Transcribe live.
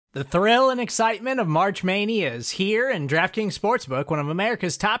The thrill and excitement of March Mania is here, and DraftKings Sportsbook, one of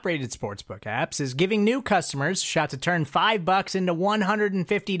America's top-rated sportsbook apps, is giving new customers a shot to turn $5 into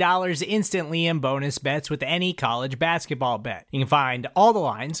 $150 instantly in bonus bets with any college basketball bet. You can find all the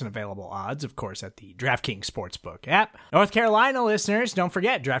lines and available odds, of course, at the DraftKings Sportsbook app. North Carolina listeners, don't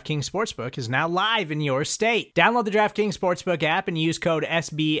forget, DraftKings Sportsbook is now live in your state. Download the DraftKings Sportsbook app and use code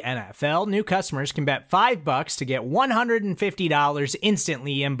SBNFL. New customers can bet $5 to get $150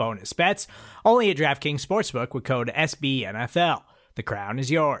 instantly in bonus bets, only at DraftKings Sportsbook with code SBNFL. The crown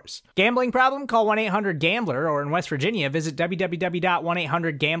is yours. Gambling problem? Call 1-800-GAMBLER, or in West Virginia, visit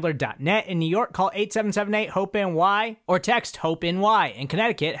www.1800gambler.net. In New York, call 877-8-HOPE-NY or text HOPE-NY. In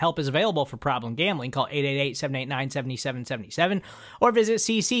Connecticut, help is available for problem gambling. Call 888-789-7777 or visit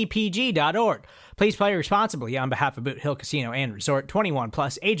ccpg.org. Please play responsibly on behalf of Boot Hill Casino and Resort. 21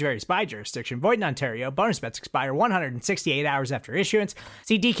 plus, age varies by jurisdiction. Void in Ontario. Bonus bets expire 168 hours after issuance.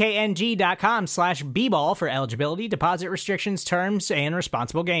 See dkng.com/bball for eligibility, deposit restrictions, terms, and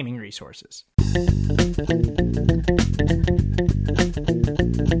responsible gaming resources.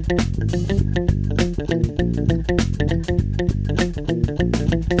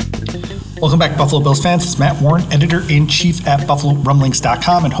 Welcome back, Buffalo Bills fans. It's Matt Warren, editor-in-chief at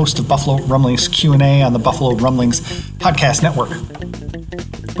BuffaloRumblings.com and host of Buffalo Rumblings Q&A on the Buffalo Rumblings Podcast Network.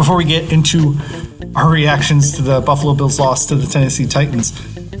 Before we get into our reactions to the Buffalo Bills loss to the Tennessee Titans,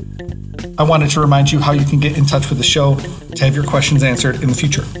 I wanted to remind you how you can get in touch with the show to have your questions answered in the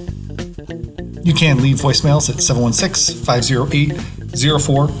future. You can leave voicemails at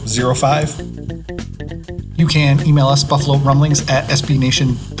 716-508-0405. You can email us,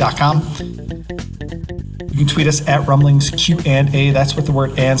 BuffaloRumblings@SBNation.com. You can tweet us at RumblingsQ&A. That's with the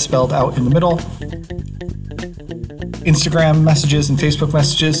word "and" spelled out in the middle. Instagram messages and Facebook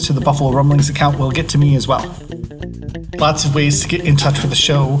messages to the Buffalo Rumblings account will get to me as well. Lots of ways to get in touch with the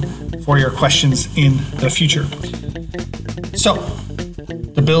show for your questions in the future. So,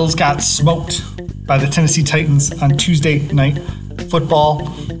 the Bills got smoked by the Tennessee Titans on Tuesday Night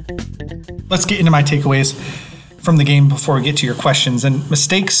Football. Let's get into my takeaways from the game before we get to your questions. And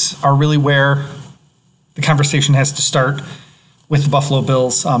mistakes are really where the conversation has to start with the Buffalo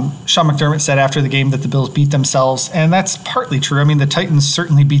Bills. Sean McDermott said after the game that the Bills beat themselves, and that's partly true. I mean, the Titans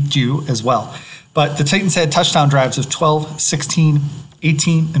certainly beat you as well. But the Titans had touchdown drives of 12, 16,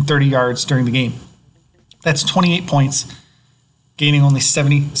 18, and 30 yards during the game. That's 28 points, gaining only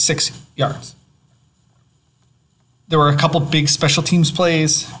 76 yards. There were a couple big special teams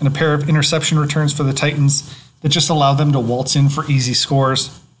plays and a pair of interception returns for the Titans that just allowed them to waltz in for easy scores,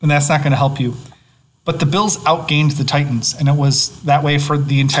 and that's not going to help you. But the Bills outgained the Titans, and it was that way for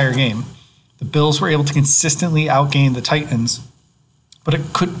the entire game. The Bills were able to consistently outgain the Titans, but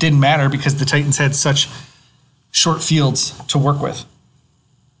it didn't matter because the Titans had such short fields to work with.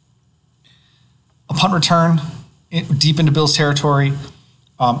 A punt return deep into Bills territory,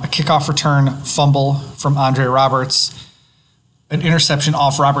 a kickoff return fumble from Andre Roberts, an interception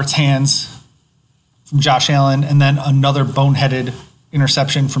off Roberts' hands from Josh Allen, and then another boneheaded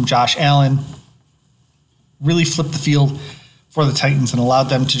interception from Josh Allen. Really flipped the field for the Titans and allowed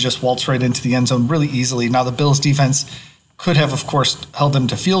them to just waltz right into the end zone really easily. Now, the Bills' defense could have, of course, held them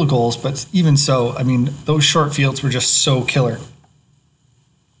to field goals, but even so, I mean, those short fields were just so killer.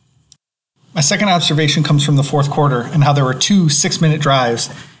 My second observation comes from the fourth quarter and how there were 2 6-minute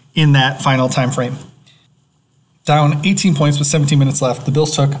drives in that final time frame. Down 18 points with 17 minutes left, the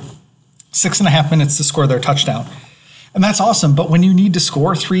Bills took 6.5 minutes to score their touchdown. And that's awesome, but when you need to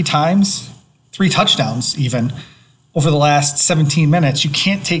score 3 touchdowns even, over the last 17 minutes, you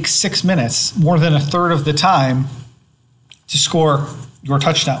can't take 6 minutes, more than a third of the time, to score your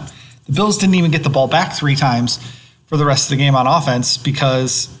touchdown. The Bills didn't even get the ball back 3 times for the rest of the game on offense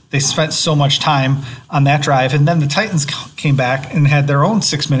because they spent so much time on that drive. And then the Titans came back and had their own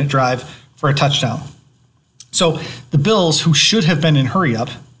 6-minute drive for a touchdown. So the Bills, who should have been in hurry up,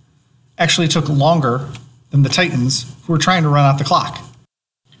 actually took longer than the Titans, who were trying to run out the clock.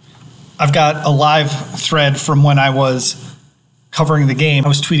 I've got a live thread from when I was covering the game. I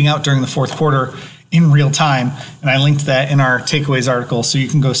was tweeting out during the fourth quarter in real time, and I linked that in our takeaways article, so you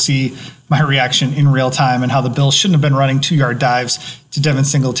can go see my reaction in real time and how the Bills shouldn't have been running 2-yard dives to Devin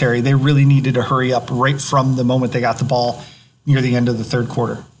Singletary. They really needed to hurry up right from the moment they got the ball near the end of the third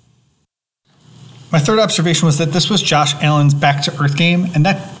quarter. My third observation was that this was Josh Allen's back-to-earth game, and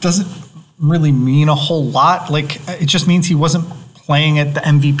that doesn't really mean a whole lot. Like, it just means he wasn't playing at the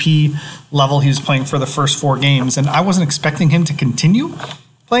MVP level he was playing for the first 4 games, and I wasn't expecting him to continue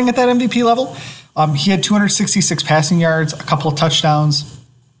playing at that MVP level. He had 266 passing yards, a couple of touchdowns,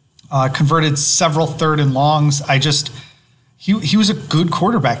 converted several third and longs. he was a good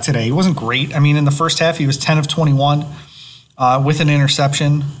quarterback today. He wasn't great. I mean, in the first half, he was 10 of 21 with an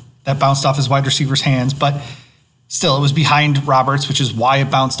interception that bounced off his wide receiver's hands. But still, it was behind Roberts, which is why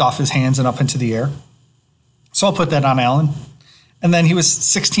it bounced off his hands and up into the air. So I'll put that on Allen. And then he was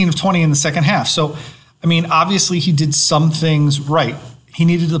 16 of 20 in the second half. So, I mean, obviously he did some things right. He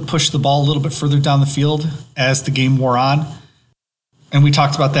needed to push the ball a little bit further down the field as the game wore on. And we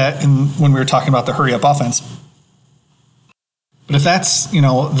talked about that when we were talking about the hurry-up offense. But if that's,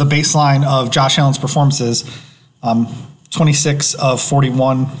 the baseline of Josh Allen's performances, 26 of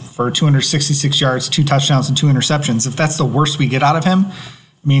 41 for 266 yards, 2 touchdowns, and 2 interceptions, if that's the worst we get out of him,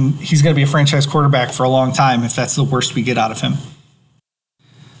 I mean, he's going to be a franchise quarterback for a long time if that's the worst we get out of him.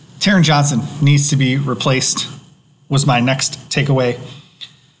 Taron Johnson needs to be replaced was my next takeaway.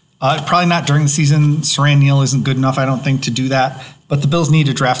 Probably not during the season. Siran Neal isn't good enough, I don't think, to do that. But the Bills need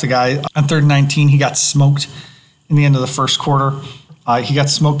to draft a guy. On 3rd and 19, he got smoked in the end of the first quarter. He got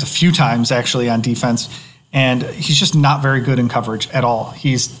smoked a few times, actually, on defense. And he's just not very good in coverage at all.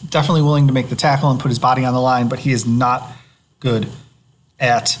 He's definitely willing to make the tackle and put his body on the line, but he is not good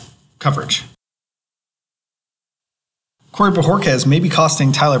at coverage. Corey Bojorquez may be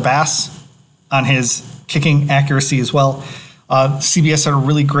costing Tyler Bass on his kicking accuracy as well. CBS had a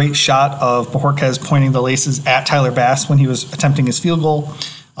really great shot of Bojorquez pointing the laces at Tyler Bass when he was attempting his field goal.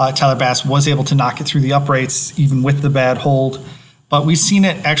 Tyler Bass was able to knock it through the uprights, even with the bad hold. But we've seen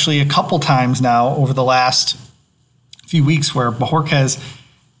it actually a couple times now over the last few weeks where Bojorquez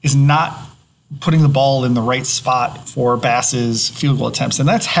is not putting the ball in the right spot for Bass's field goal attempts. And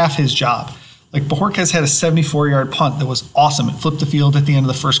that's half his job. Like, Bojorquez had a 74-yard punt that was awesome. It flipped the field at the end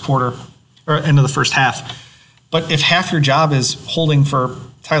of the first quarter, or end of the first half. But if half your job is holding for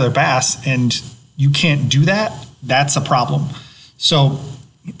Tyler Bass and you can't do that, that's a problem. So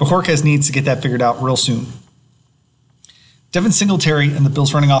Bojorquez needs to get that figured out real soon. Devin Singletary and the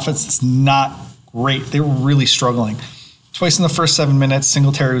Bills running offense is not great. They were really struggling. Twice in the first 7 minutes,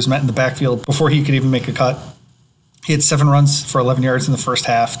 Singletary was met in the backfield before he could even make a cut. He had 7 runs for 11 yards in the first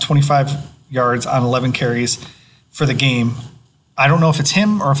half, 25 yards on 11 carries for the game. I don't know if it's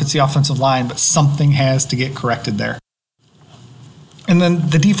him or if it's the offensive line, but something has to get corrected there. And then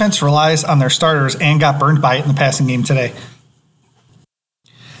the defense relies on their starters and got burned by it in the passing game today.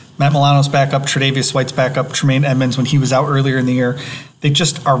 Matt Milano's back up, Tre'Davious White's back up, Tremaine Edmonds when he was out earlier in the year. They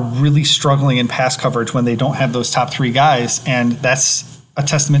just are really struggling in pass coverage when they don't have those top 3 guys, and that's a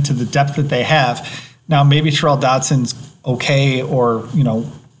testament to the depth that they have. Now, maybe Terrell Dodson's okay or,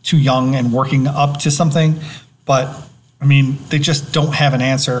 too young and working up to something, but, I mean, they just don't have an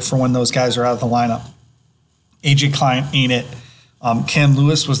answer for when those guys are out of the lineup. A.J. Klein ain't it. Cam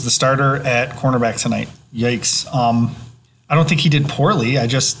Lewis was the starter at cornerback tonight. Yikes. I don't think he did poorly.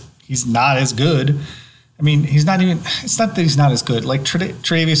 He's not as good. I mean, it's not that he's not as good. Like,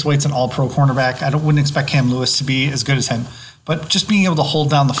 Tre'Davious White's an all-pro cornerback. I wouldn't expect Cam Lewis to be as good as him. But just being able to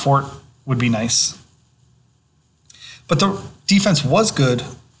hold down the fort would be nice. But the defense was good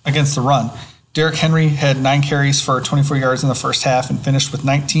against the run. Derrick Henry had 9 carries for 24 yards in the first half and finished with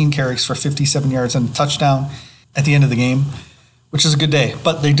 19 carries for 57 yards and a touchdown at the end of the game, which is a good day.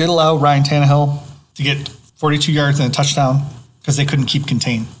 But they did allow Ryan Tannehill to get 42 yards and a touchdown because they couldn't keep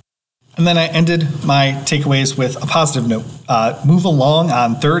contained. And then I ended my takeaways with a positive note. Move along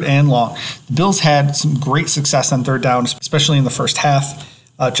on 3rd and long. The Bills had some great success on 3rd down, especially in the first half.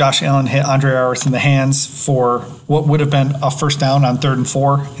 Josh Allen hit Andre Roberts in the hands for what would have been a first down on 3rd and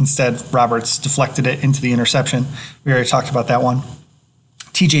 4. Instead, Roberts deflected it into the interception. We already talked about that one.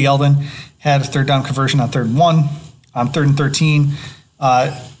 TJ Yeldon had a 3rd down conversion on 3rd and 1. On 3rd and 13,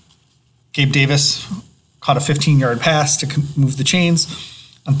 Gabe Davis caught a 15-yard pass to move the chains.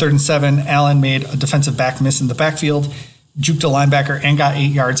 On 3rd and 7, Allen made a defensive back miss in the backfield, juked a linebacker and got 8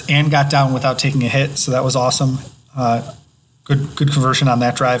 yards and got down without taking a hit. So that was awesome. Good conversion on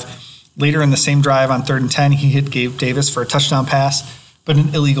that drive. Later in the same drive on 3rd and 10, he hit Gabe Davis for a touchdown pass, but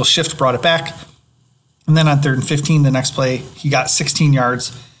an illegal shift brought it back. And then on 3rd and 15, the next play, he got 16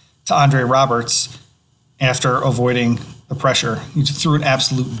 yards to Andre Roberts after avoiding the pressure. He just threw an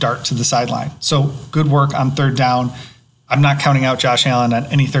absolute dart to the sideline. So good work on 3rd down. I'm not counting out Josh Allen on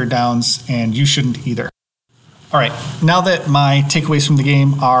any 3rd downs, and you shouldn't either. All right, now that my takeaways from the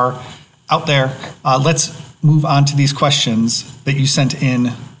game are out there, let's move on to these questions that you sent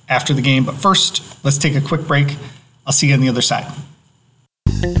in after the game. But first, let's take a quick break. I'll see you on the other side.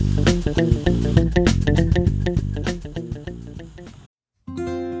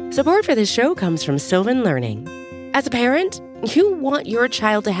 Support for this show comes from Sylvan Learning. As a parent, you want your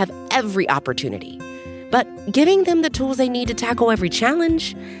child to have every opportunity. But giving them the tools they need to tackle every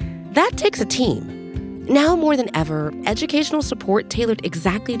challenge, that takes a team. Now more than ever, educational support tailored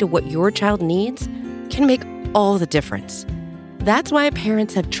exactly to what your child needs can make all the difference. That's why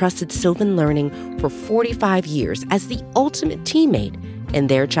parents have trusted Sylvan Learning for 45 years as the ultimate teammate in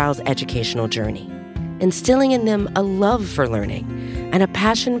their child's educational journey, instilling in them a love for learning and a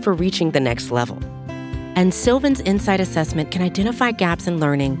passion for reaching the next level. And Sylvan's Insight Assessment can identify gaps in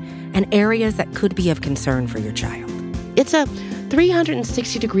learning and areas that could be of concern for your child. It's a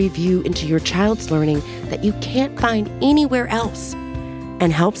 360-degree view into your child's learning that you can't find anywhere else,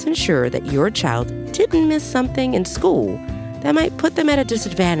 and helps ensure that your child didn't miss something in school that might put them at a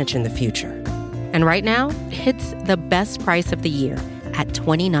disadvantage in the future. And right now, it's the best price of the year at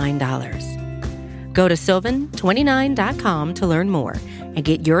 $29. Go to sylvan29.com to learn more and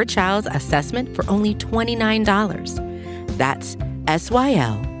get your child's assessment for only $29. That's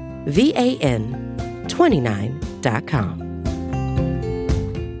SYLVAN 29.com.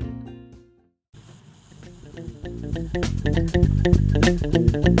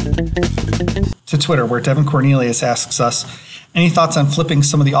 To Twitter, where Devin Cornelius asks us, any thoughts on flipping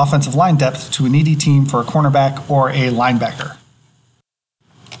some of the offensive line depth to a needy team for a cornerback or a linebacker?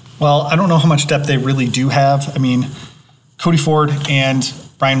 Well, I don't know how much depth they really do have. I mean, Cody Ford and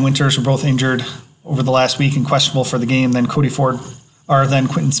Brian Winters were both injured over the last week and questionable for the game. Then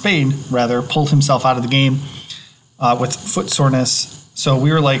Quentin Spade, pulled himself out of the game with foot soreness. So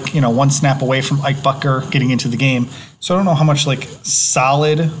we were one snap away from Ike Butker getting into the game. So I don't know how much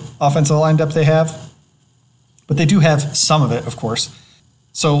solid offensive line depth they have, but they do have some of it, of course.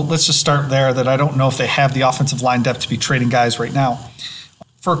 So let's just start there that I don't know if they have the offensive line depth to be trading guys right now.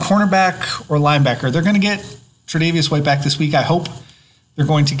 For a cornerback or linebacker, they're going to get Tre'Davious White back this week, I hope. They're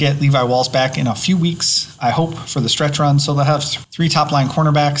going to get Levi Walls back in a few weeks, I hope, for the stretch run. So they'll have 3 top-line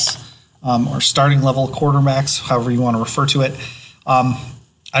cornerbacks or starting-level quarterbacks, however you want to refer to it.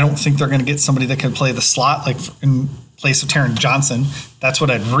 I don't think they're going to get somebody that can play the slot in place of Taron Johnson. That's what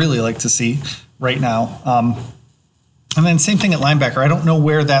I'd really like to see right now. And then same thing at linebacker. I don't know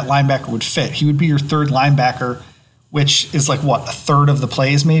where that linebacker would fit. He would be your third linebacker, which is a third of the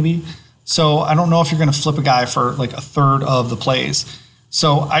plays maybe. So I don't know if you're going to flip a guy for a third of the plays.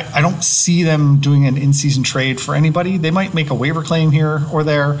 So I don't see them doing an in-season trade for anybody. They might make a waiver claim here or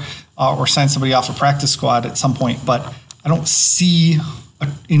there or sign somebody off a practice squad at some point, but I don't see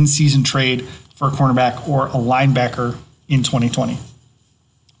an in-season trade for a cornerback or a linebacker in 2020.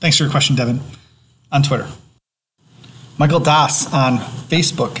 Thanks for your question, Devin. On Twitter, Michael Das on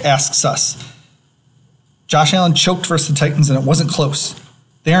Facebook asks us, Josh Allen choked versus the Titans and it wasn't close.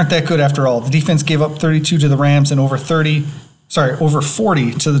 They aren't that good after all. The defense gave up 32 to the Rams and over 40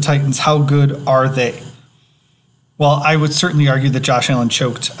 to the Titans. How good are they? Well, I would certainly argue that Josh Allen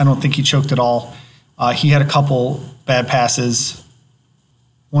choked. I don't think he choked at all. He had a couple bad passes,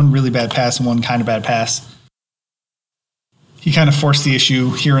 one really bad pass and one kind of bad pass. He kind of forced the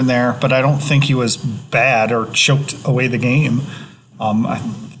issue here and there, but I don't think he was bad or choked away the game.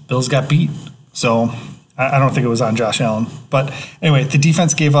 Bills got beat, so I don't think it was on Josh Allen. But anyway, the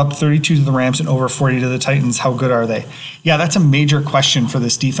defense gave up 32 to the Rams and over 40 to the Titans. How good are they? Yeah, that's a major question for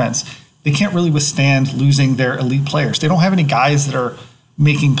this defense. They can't really withstand losing their elite players. They don't have any guys that are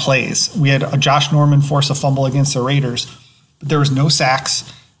making plays. We had a Josh Norman force a fumble against the Raiders, but there was no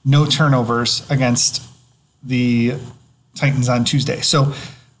sacks, no turnovers against the Titans on Tuesday. So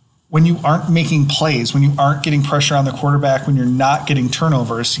when you aren't making plays, when you aren't getting pressure on the quarterback, when you're not getting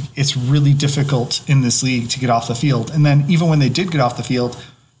turnovers, it's really difficult in this league to get off the field. And then even when they did get off the field,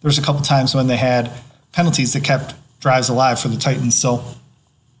 there was a couple times when they had penalties that kept drives alive for the Titans. So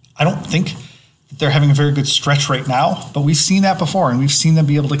I don't think that they're having a very good stretch right now, but we've seen that before, and we've seen them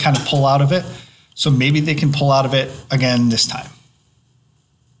be able to kind of pull out of it. So maybe they can pull out of it again this time.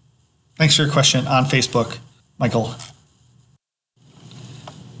 Thanks for your question on Facebook, Michael.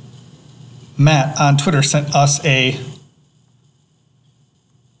 Matt on Twitter sent us a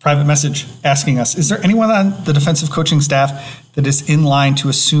private message asking us, is there anyone on the defensive coaching staff that is in line to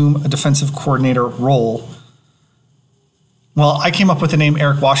assume a defensive coordinator role? Well, I came up with the name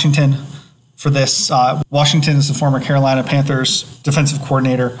Eric Washington for this. Washington is the former Carolina Panthers defensive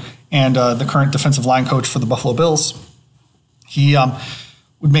coordinator and the current defensive line coach for the Buffalo Bills. He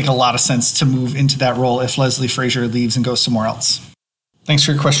would make a lot of sense to move into that role if Leslie Frazier leaves and goes somewhere else. Thanks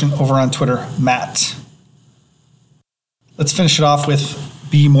for your question over on Twitter, Matt. Let's finish it off with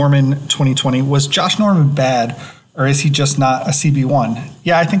B. Mormon 2020. Was Josh Norman bad, or is he just not a CB1?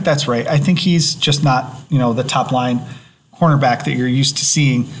 Yeah, I think that's right. I think he's just not, the top line cornerback that you're used to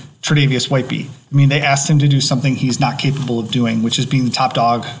seeing Tre'Davious White be. I mean, they asked him to do something he's not capable of doing, which is being the top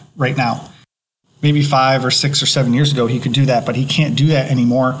dog right now. Maybe 5 or 6 or 7 years ago he could do that, but he can't do that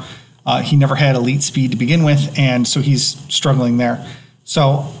anymore. He never had elite speed to begin with, and so he's struggling there.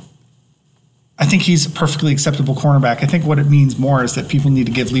 So I think he's a perfectly acceptable cornerback. I think what it means more is that people need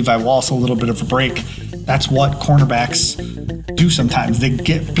to give Levi Wallace a little bit of a break. That's what cornerbacks do sometimes. They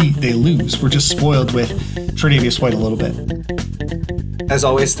get beat, they lose. We're just spoiled with Tre'Davious White a little bit. As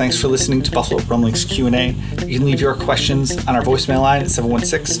always, thanks for listening to Buffalo Rumblings Q&A. You can leave your questions on our voicemail line at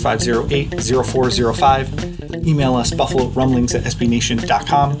 716-508-0405. Email us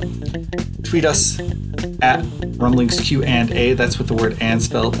buffalorumblings@sbnation.com. Tweet us at RumblingsQ&A. That's with the word "and"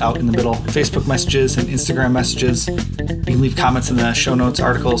 spelled out in the middle. Facebook messages and Instagram messages. You can leave comments in the show notes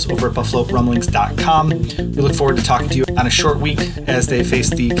articles over at buffalorumblings.com. We look forward to talking to you on a short week as they face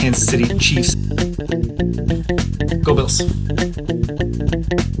the Kansas City Chiefs. Go Bills.